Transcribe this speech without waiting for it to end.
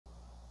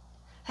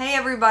Hey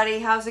everybody,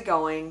 how's it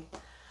going?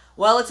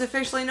 Well, it's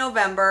officially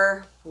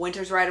November.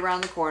 Winter's right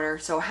around the corner,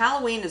 so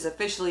Halloween is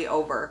officially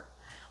over.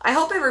 I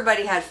hope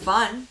everybody had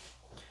fun.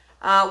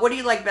 What do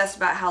you like best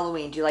about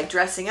Halloween? Do you like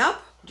dressing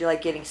up? Do you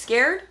like getting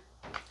scared?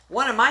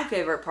 One of my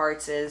favorite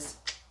parts is,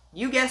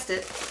 you guessed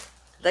it,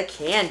 the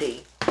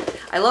candy.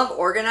 I love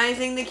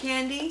organizing the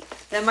candy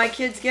that my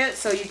kids get.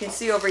 So you can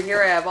see over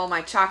here I have all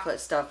my chocolate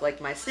stuff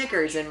like my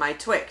Snickers and my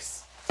Twix.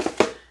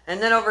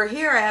 And then over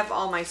here I have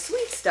all my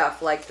sweet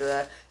stuff like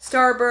the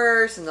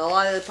Starburst and the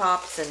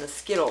Lollipops and the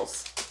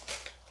Skittles.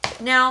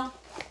 Now,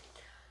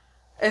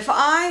 if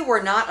I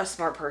were not a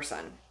smart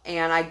person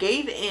and I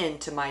gave in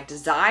to my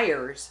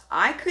desires,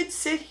 I could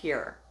sit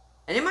here,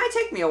 and it might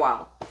take me a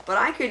while, but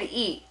I could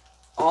eat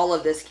all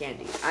of this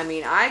candy. I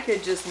mean, I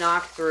could just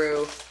knock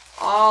through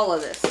all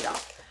of this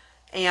stuff.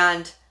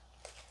 And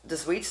the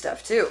sweet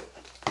stuff too.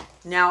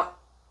 Now,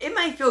 it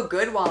might feel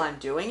good while I'm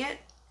doing it.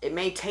 It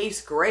may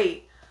taste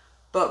great.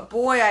 But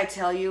boy, I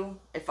tell you,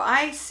 if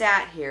I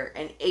sat here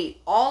and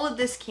ate all of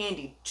this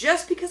candy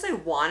just because I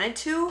wanted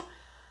to,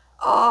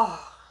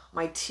 oh,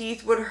 my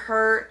teeth would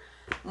hurt.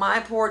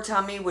 My poor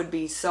tummy would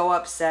be so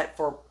upset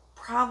for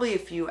probably a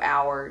few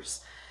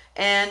hours.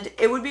 And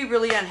it would be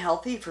really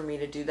unhealthy for me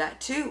to do that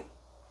too.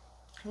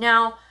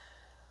 Now,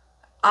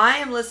 I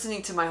am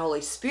listening to my Holy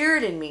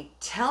Spirit in me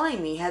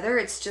telling me, Heather,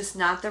 it's just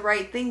not the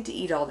right thing to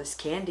eat all this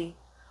candy.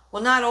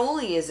 Well, not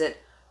only is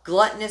it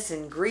gluttonous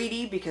and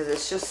greedy because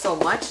it's just so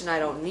much and I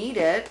don't need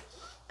it,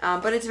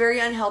 but it's very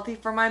unhealthy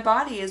for my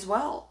body as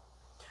well.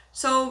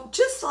 So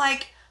just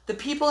like the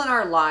people in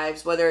our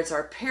lives, whether it's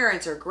our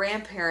parents or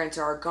grandparents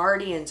or our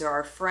guardians or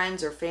our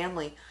friends or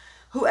family,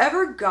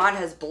 whoever God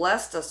has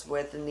blessed us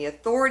with and the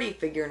authority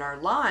figure in our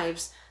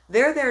lives,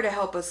 they're there to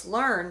help us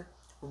learn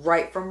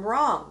right from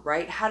wrong,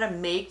 right? How to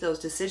make those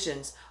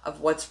decisions of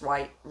what's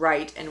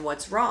right and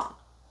what's wrong.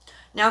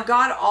 Now,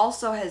 God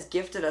also has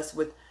gifted us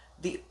with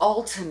the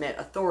ultimate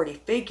authority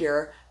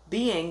figure,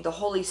 being the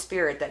Holy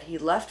Spirit that He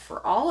left for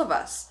all of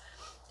us.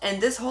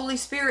 And this Holy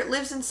Spirit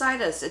lives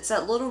inside us. It's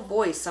that little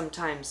voice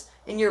sometimes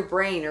in your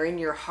brain or in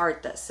your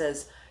heart that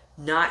says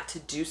not to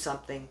do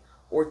something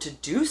or to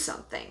do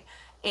something.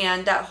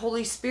 And that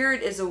Holy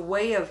Spirit is a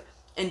way of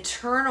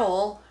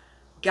internal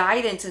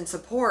guidance and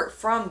support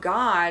from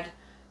God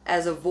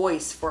as a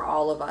voice for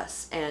all of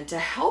us and to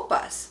help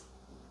us.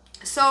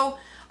 So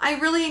I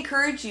really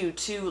encourage you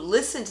to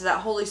listen to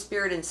that Holy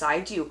Spirit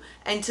inside you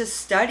and to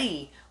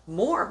study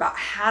more about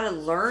how to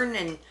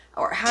learn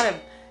or how to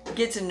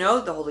get to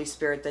know the Holy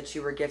Spirit that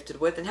you were gifted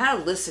with and how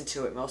to listen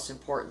to it, most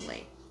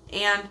importantly.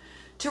 And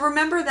to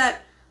remember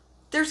that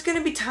there's going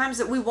to be times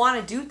that we want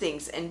to do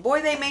things, and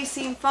boy, they may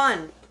seem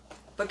fun,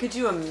 but could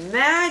you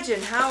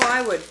imagine how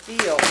I would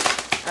feel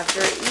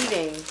after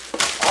eating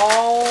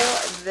all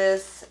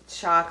this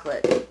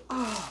chocolate,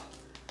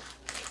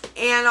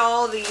 and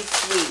all these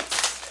sweets.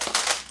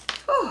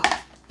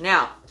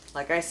 Now,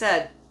 like I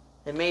said,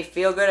 it may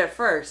feel good at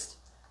first,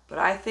 but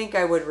I think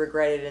I would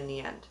regret it in the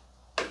end.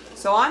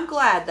 So I'm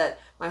glad that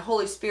my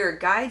Holy Spirit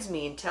guides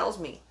me and tells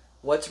me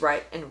what's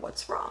right and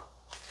what's wrong.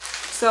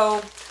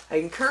 So I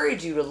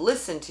encourage you to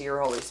listen to your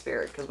Holy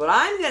Spirit, because what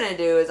I'm going to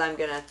do is I'm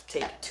going to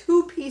take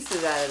 2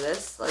 pieces out of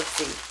this. Let's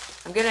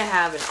see. I'm going to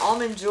have an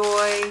Almond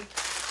Joy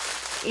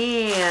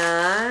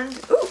and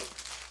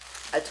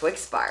a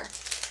Twix bar.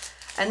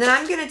 And then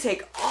I'm going to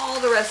take all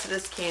the rest of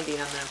this candy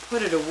and I'm going to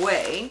put it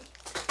away,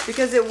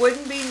 because it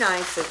wouldn't be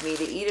nice of me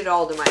to eat it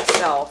all to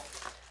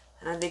myself.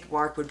 And I think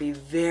Mark would be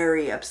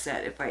very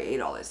upset if I ate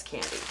all this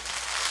candy.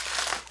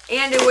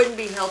 And it wouldn't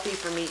be healthy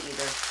for me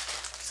either.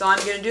 So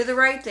I'm going to do the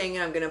right thing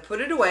and I'm going to put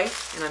it away,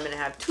 and I'm going to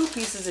have 2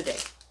 pieces a day.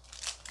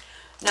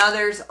 Now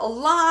there's a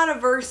lot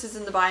of verses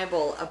in the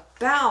Bible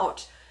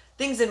about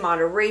things in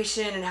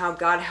moderation and how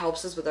God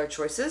helps us with our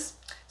choices.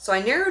 So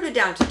I narrowed it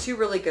down to 2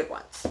 really good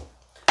ones.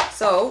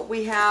 So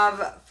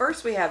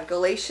first we have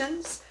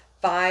Galatians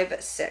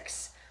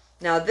 5:6.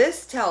 Now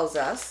this tells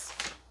us,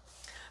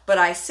 but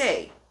I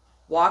say,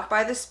 walk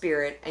by the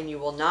Spirit and you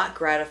will not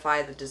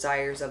gratify the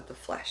desires of the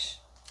flesh.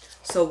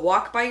 So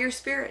walk by your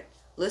Spirit.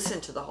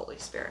 Listen to the Holy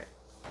Spirit.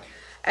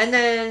 And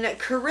then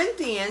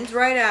Corinthians,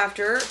 right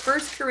after, 1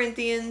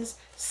 Corinthians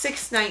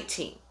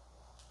 6:19.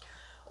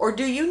 Or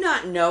do you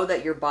not know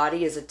that your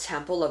body is a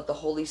temple of the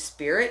Holy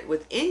Spirit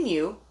within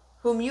you,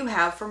 whom you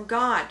have from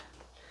God?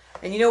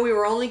 And you know, we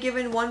were only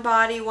given one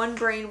body, one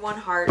brain, one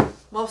heart,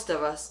 most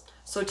of us.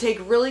 So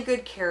take really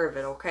good care of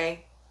it,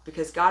 okay?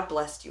 Because God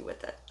blessed you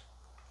with it.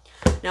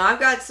 Now I've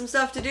got some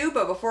stuff to do,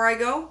 but before I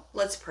go,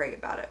 let's pray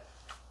about it.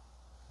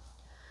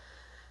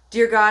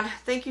 Dear God,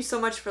 thank you so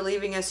much for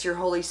leaving us your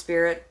Holy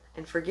Spirit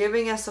and for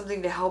giving us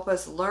something to help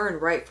us learn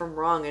right from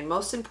wrong. And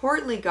most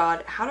importantly,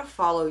 God, how to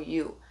follow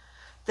you.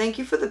 Thank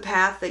you for the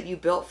path that you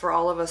built for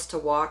all of us to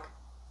walk.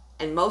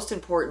 And most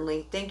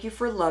importantly, thank you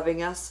for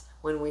loving us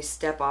when we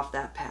step off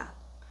that path.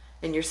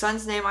 In your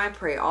Son's name I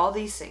pray all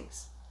these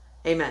things.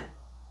 Amen.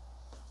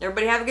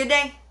 Everybody have a good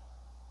day.